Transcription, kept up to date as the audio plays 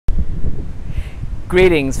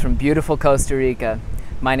Greetings from beautiful Costa Rica.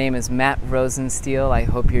 My name is Matt Rosenstiel. I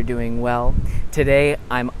hope you're doing well. Today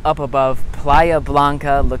I'm up above Playa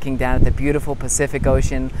Blanca looking down at the beautiful Pacific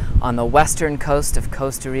Ocean on the western coast of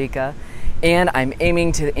Costa Rica, and I'm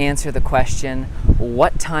aiming to answer the question,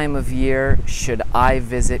 what time of year should I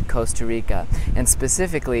visit Costa Rica? And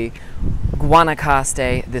specifically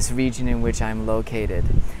Guanacaste, this region in which I'm located.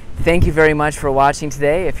 Thank you very much for watching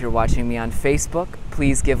today. If you're watching me on Facebook,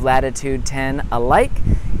 please give Latitude 10 a like.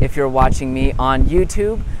 If you're watching me on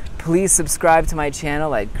YouTube, please subscribe to my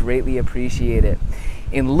channel. I'd greatly appreciate it.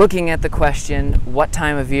 In looking at the question, what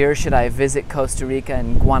time of year should I visit Costa Rica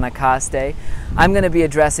and Guanacaste, I'm going to be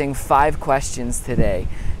addressing 5 questions today.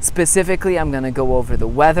 Specifically, I'm going to go over the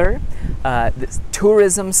weather, the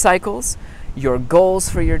tourism cycles, your goals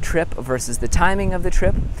for your trip versus the timing of the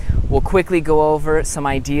trip. We'll quickly go over some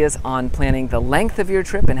ideas on planning the length of your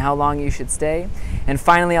trip and how long you should stay. And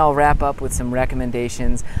finally, I'll wrap up with some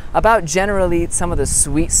recommendations about generally some of the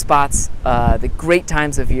sweet spots, the great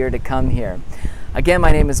times of year to come here. Again,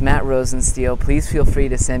 my name is Matt Rosenstiel. Please feel free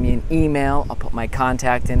to send me an email. I'll put my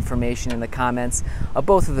contact information in the comments of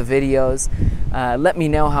both of the videos. Let me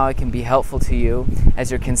know how I can be helpful to you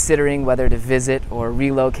as you're considering whether to visit or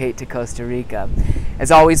relocate to Costa Rica.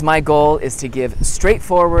 As always, my goal is to give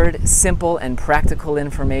straightforward, simple, and practical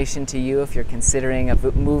information to you if you're considering a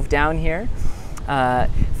move down here.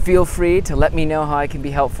 Feel free to let me know how I can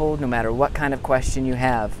be helpful no matter what kind of question you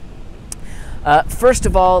have. First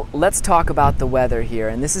of all, let's talk about the weather here,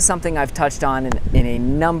 and this is something I've touched on in a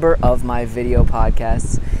number of my video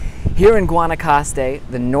podcasts. Here in Guanacaste,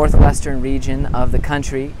 the northwestern region of the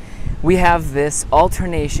country, we have this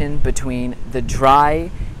alternation between the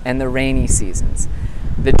dry and the rainy seasons.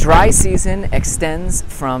 The dry season extends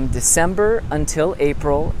from December until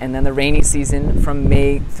April, and then the rainy season from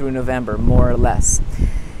May through November, more or less.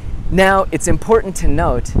 Now, it's important to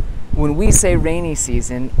note, when we say rainy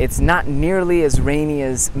season, it's not nearly as rainy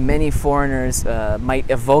as many foreigners might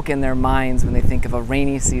evoke in their minds when they think of a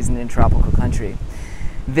rainy season in tropical country.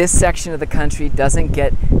 This section of the country doesn't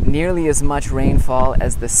get nearly as much rainfall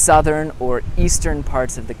as the southern or eastern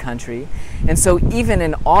parts of the country. And so even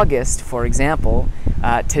in August, for example,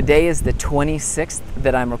 today is the 26th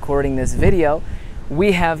that I'm recording this video,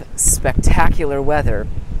 we have spectacular weather.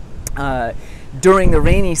 During the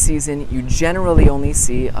rainy season, you generally only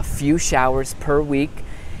see a few showers per week,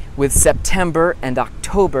 with September and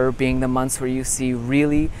October being the months where you see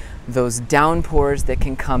really those downpours that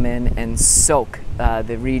can come in and soak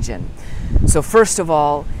the region. So first of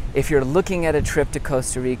all, if you're looking at a trip to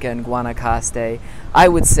Costa Rica and Guanacaste, I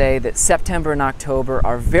would say that September and October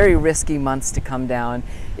are very risky months to come down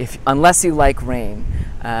unless you like rain.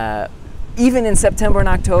 Even in September and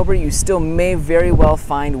October, you still may very well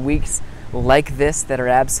find weeks like this that are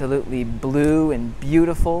absolutely blue and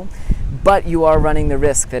beautiful, but you are running the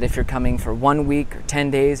risk that if you're coming for 1 week or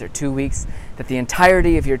 10 days or 2 weeks, that the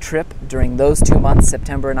entirety of your trip during those 2 months,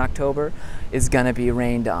 September and October, is going to be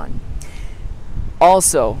rained on.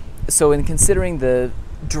 Also, so in considering the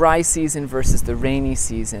dry season versus the rainy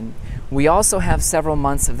season, we also have several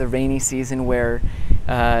months of the rainy season where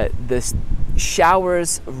the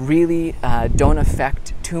showers really don't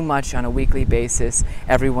affect too much on a weekly basis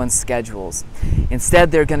everyone's schedules.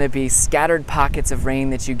 Instead, they're going to be scattered pockets of rain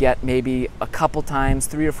that you get maybe a couple times,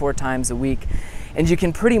 3 or 4 times a week, and you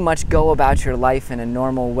can pretty much go about your life in a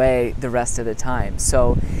normal way the rest of the time.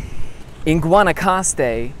 So in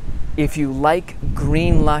Guanacaste, if you like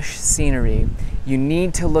green, lush scenery, you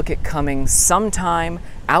need to look at coming sometime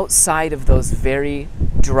outside of those very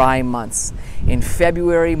dry months. In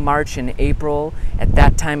February, March, and April, at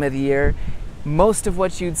that time of the year, most of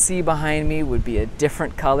what you'd see behind me would be a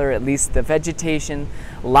different color. At least the vegetation,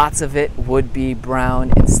 lots of it would be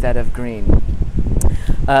brown instead of green.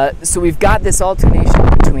 So we've got this alternation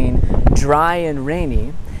between dry and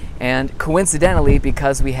rainy, and coincidentally,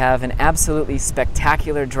 because we have an absolutely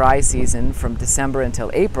spectacular dry season from December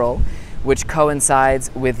until April, which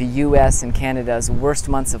coincides with the US and Canada's worst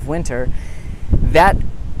months of winter, that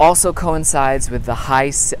also coincides with the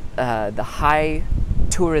high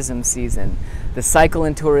tourism season. The cycle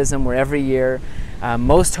in tourism where every year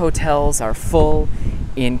most hotels are full.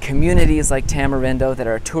 In communities like Tamarindo that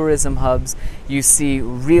are tourism hubs, you see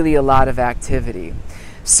really a lot of activity.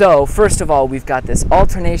 So first of all, we've got this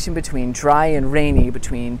alternation between dry and rainy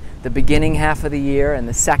between the beginning half of the year and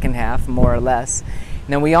the second half, more or less.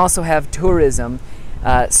 And then we also have tourism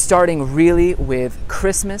starting really with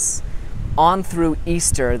Christmas on through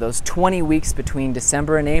Easter, those 20 weeks between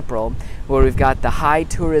December and April, where we've got the high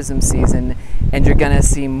tourism season, and you're going to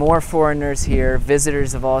see more foreigners here,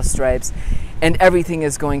 visitors of all stripes. and everything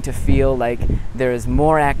is going to feel like there is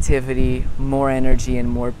more activity, more energy, and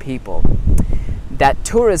more people. That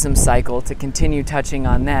tourism cycle, to continue touching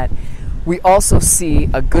on that, we also see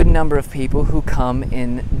a good number of people who come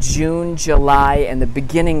in June, July, and the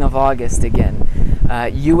beginning of August again.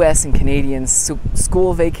 US and Canadian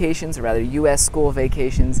school vacations, or rather US school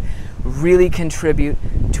vacations, really contribute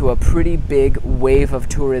to a pretty big wave of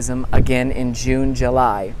tourism again in June,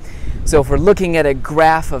 July. So if we're looking at a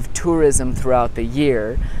graph of tourism throughout the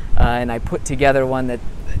year, and I put together one that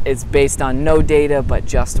is based on no data but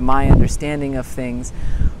just my understanding of things,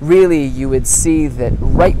 really you would see that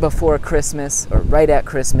right before Christmas or right at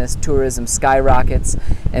Christmas, tourism skyrockets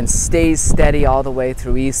and stays steady all the way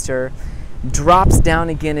through Easter, drops down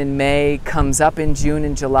again in May, comes up in June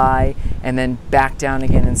and July, and then back down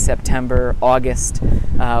again in September. August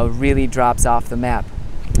really drops off the map.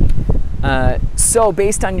 So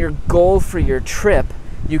based on your goal for your trip,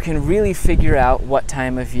 you can really figure out what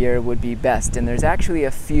time of year would be best. And there's actually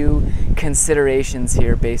a few considerations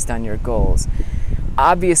here based on your goals.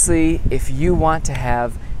 Obviously, if you want to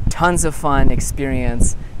have tons of fun,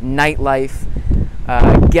 experience nightlife,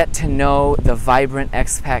 get to know the vibrant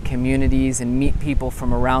expat communities and meet people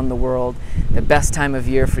from around the world, the best time of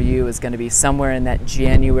year for you is going to be somewhere in that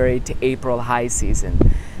January to April high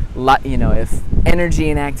season. If energy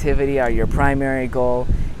and activity are your primary goal,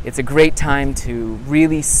 it's a great time to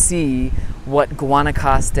really see what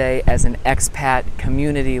Guanacaste as an expat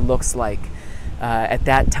community looks like. At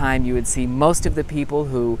that time, you would see most of the people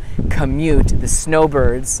who commute, the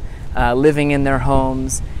snowbirds, living in their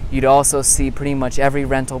homes. You'd also see pretty much every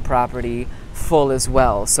rental property full as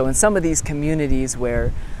well. So in some of these communities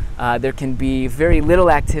where there can be very little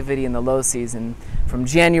activity in the low season, from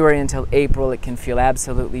January until April, it can feel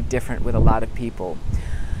absolutely different with a lot of people.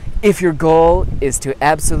 If your goal is to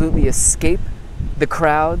absolutely escape the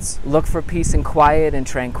crowds, look for peace and quiet and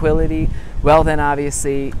tranquility, well then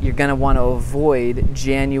obviously you're going to want to avoid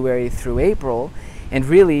January through April. And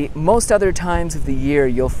really, most other times of the year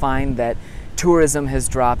you'll find that tourism has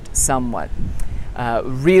dropped somewhat.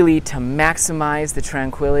 Really, to maximize the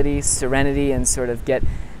tranquility, serenity, and sort of get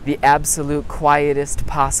the absolute quietest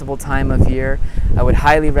possible time of year, I would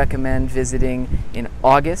highly recommend visiting in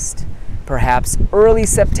August, perhaps early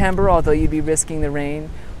September, although you'd be risking the rain,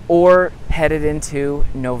 or headed into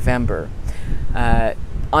November.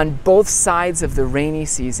 On both sides of the rainy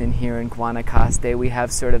season here in Guanacaste, we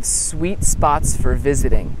have sort of sweet spots for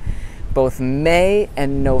visiting. Both May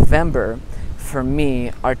and November, for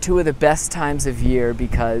me, are two of the best times of year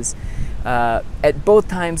because at both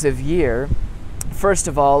times of year, first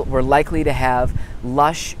of all, we're likely to have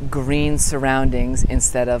lush green surroundings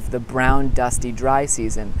instead of the brown, dusty, dry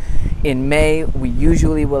season. In May, we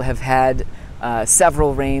usually will have had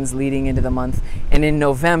several rains leading into the month, and in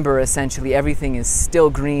November, essentially everything is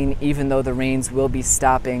still green, even though the rains will be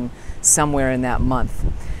stopping somewhere in that month.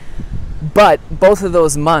 But both of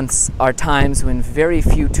those months are times when very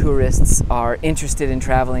few tourists are interested in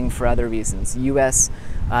traveling for other reasons. The US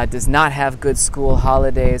does not have good school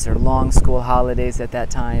holidays or long school holidays at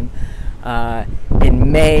that time.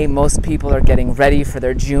 In May, most people are getting ready for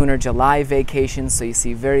their June or July vacations, so you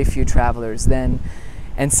see very few travelers then.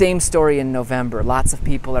 And same story in November. Lots of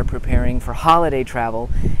people are preparing for holiday travel,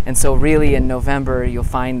 and so really in November you'll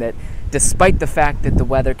find that despite the fact that the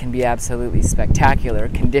weather can be absolutely spectacular,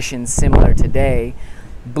 conditions similar today,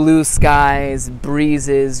 blue skies,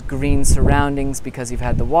 breezes, green surroundings because you've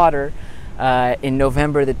had the water, in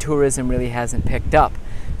November the tourism really hasn't picked up.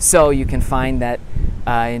 So you can find that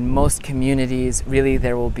in most communities really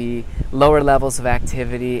there will be lower levels of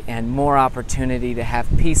activity and more opportunity to have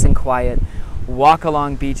peace and quiet, walk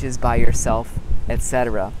along beaches by yourself,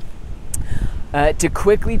 etc. To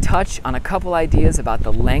quickly touch on a couple ideas about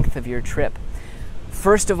the length of your trip.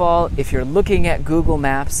 First of all, if you're looking at Google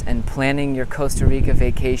Maps and planning your Costa Rica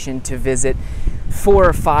vacation to visit 4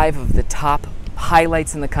 or 5 of the top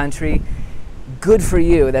highlights in the country, good for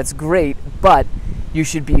you, that's great, but you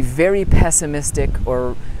should be very pessimistic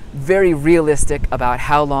or very realistic about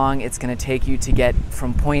how long it's going to take you to get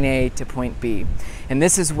from point A to point B. And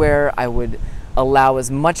this is where I would allow as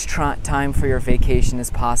much time for your vacation as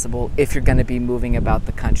possible if you're going to be moving about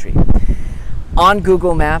the country. On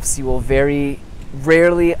Google Maps, you will very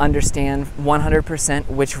rarely understand 100%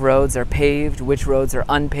 which roads are paved, which roads are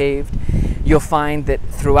unpaved. You'll find that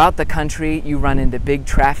throughout the country you run into big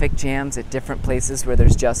traffic jams at different places where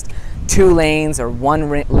there's just 2 lanes or 1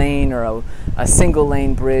 lane or a single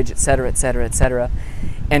lane bridge, etc., etc., etc.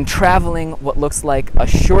 And traveling what looks like a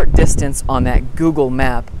short distance on that Google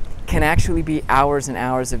map can actually be hours and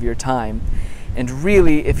hours of your time. And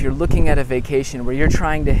really, if you're looking at a vacation where you're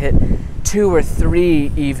trying to hit 2 or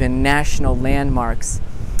 3 even national landmarks,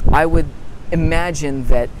 I would imagine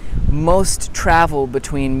that most travel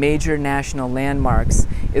between major national landmarks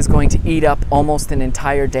is going to eat up almost an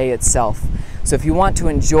entire day itself. So if you want to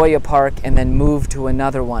enjoy a park and then move to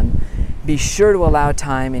another one, be sure to allow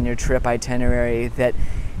time in your trip itinerary that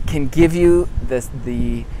can give you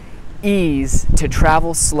the ease to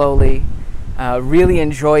travel slowly, really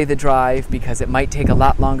enjoy the drive, because it might take a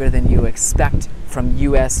lot longer than you expect from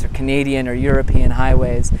US or Canadian or European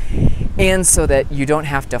highways, and so that you don't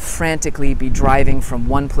have to frantically be driving from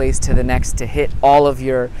one place to the next to hit all of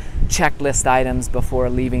your checklist items before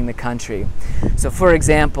leaving the country. So for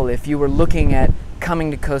example, if you were looking at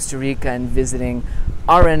coming to Costa Rica and visiting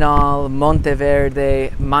Arenal,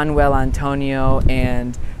 Monteverde, Manuel Antonio,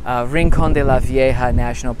 and Rincon de la Vieja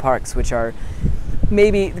national parks, which are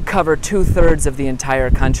maybe cover 2/3 of the entire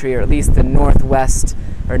country, or at least the northwest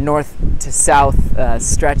or north to south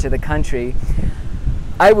stretch of the country,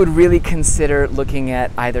 I would really consider looking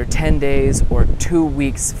at either 10 days or 2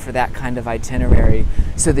 weeks for that kind of itinerary,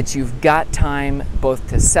 so that you've got time both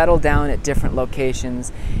to settle down at different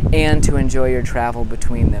locations and to enjoy your travel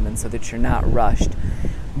between them, and so that you're not rushed.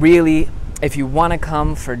 Really, if you want to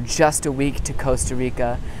come for just a week to Costa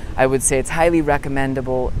Rica, I would say it's highly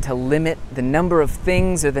recommendable to limit the number of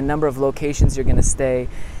things or the number of locations you're going to stay,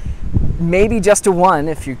 maybe just to 1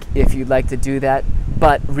 if you'd like to do that,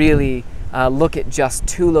 but really look at just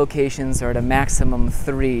 2 locations or at a maximum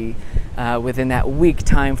 3 within that week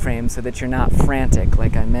time frame, so that you're not frantic,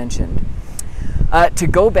 like I mentioned. To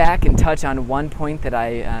go back and touch on one point that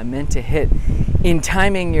I meant to hit, in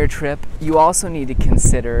timing your trip, you also need to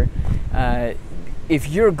consider if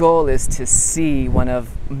your goal is to see one of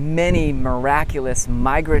many miraculous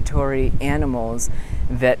migratory animals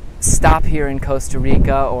that stop here in Costa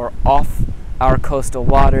Rica or off our coastal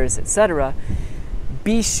waters, etc.,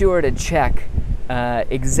 be sure to check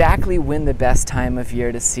exactly when the best time of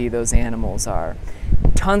year to see those animals are.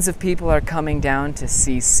 Tons of people are coming down to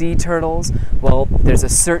see sea turtles. Well, there's a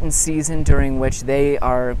certain season during which they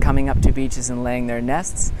are coming up to beaches and laying their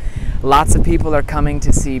nests. Lots of people are coming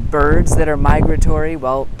to see birds that are migratory.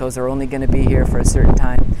 Well, those are only going to be here for a certain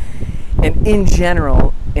time. And in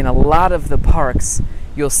general, in a lot of the parks,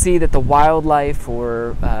 you'll see that the wildlife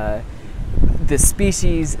or the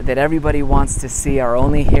species that everybody wants to see are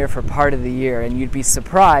only here for part of the year, and you'd be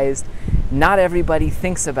surprised not everybody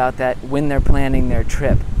thinks about that when they're planning their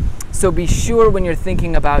trip. So be sure when you're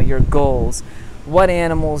thinking about your goals, what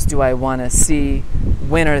animals do I want to see?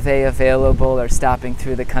 When are they available or stopping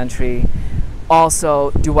through the country?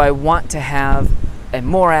 Also, do I want to have a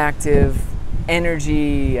more active,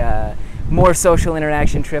 energy, more social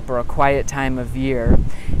interaction trip, or a quiet time of year?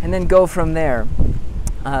 And then go from there.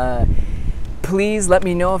 Please let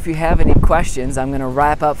me know if you have any questions. I'm going to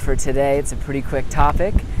wrap up for today. It's a pretty quick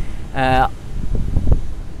topic.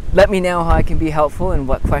 Let me know how I can be helpful and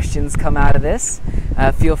what questions come out of this.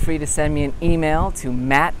 Feel free to send me an email to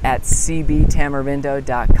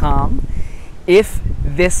matt@cbtamarindo.com. If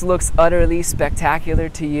this looks utterly spectacular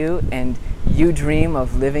to you and you dream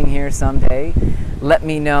of living here someday, let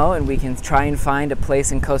me know and we can try and find a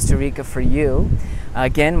place in Costa Rica for you.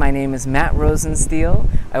 Again, my name is Matt Rosenstiel.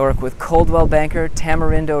 I work with Coldwell Banker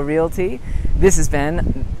Tamarindo Realty. This has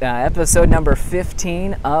been episode number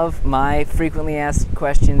 15 of my Frequently Asked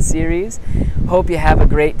Questions series. Hope you have a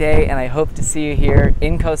great day, and I hope to see you here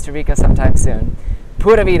in Costa Rica sometime soon.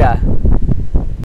 Pura vida!